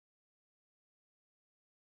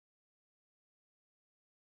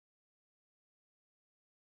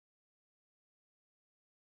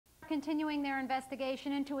continuing their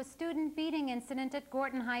investigation into a student beating incident at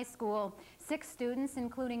Gorton High School. 6 students,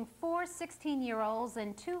 including 4 16-year-olds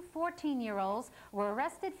and 2 14-year-olds, were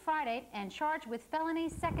arrested Friday and charged with felony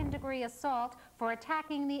second-degree assault for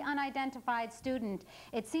attacking the unidentified student.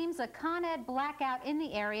 It seems a Con Ed blackout in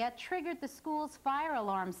the area triggered the school's fire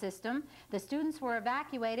alarm system. The students were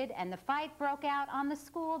evacuated and the fight broke out on the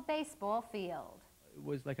school baseball field. It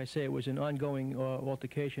was, like I say, it was an ongoing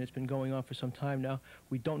altercation. It's been going on for some time now.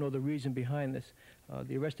 We don't know the reason behind this.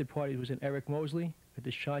 The arrested parties was an Eric Mosley, a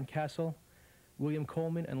Deshaun Castle, William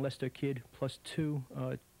Coleman, and Lester Kidd, plus 2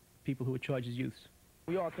 people who were charged as youths.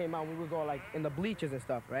 We all came out. We was all like in the bleachers and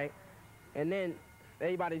stuff, right? And then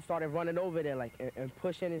everybody started running over there, like and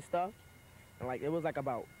pushing and stuff. And like it was like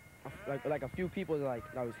about like a few people like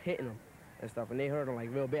that was hitting him and stuff, and they hurt him like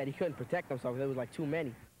real bad. He couldn't protect himself because there was like too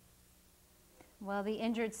many. Well, the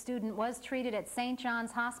injured student was treated at St.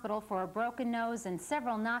 John's Hospital for a broken nose and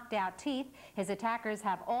several knocked out teeth. His attackers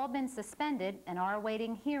have all been suspended and are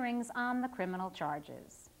awaiting hearings on the criminal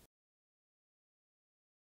charges.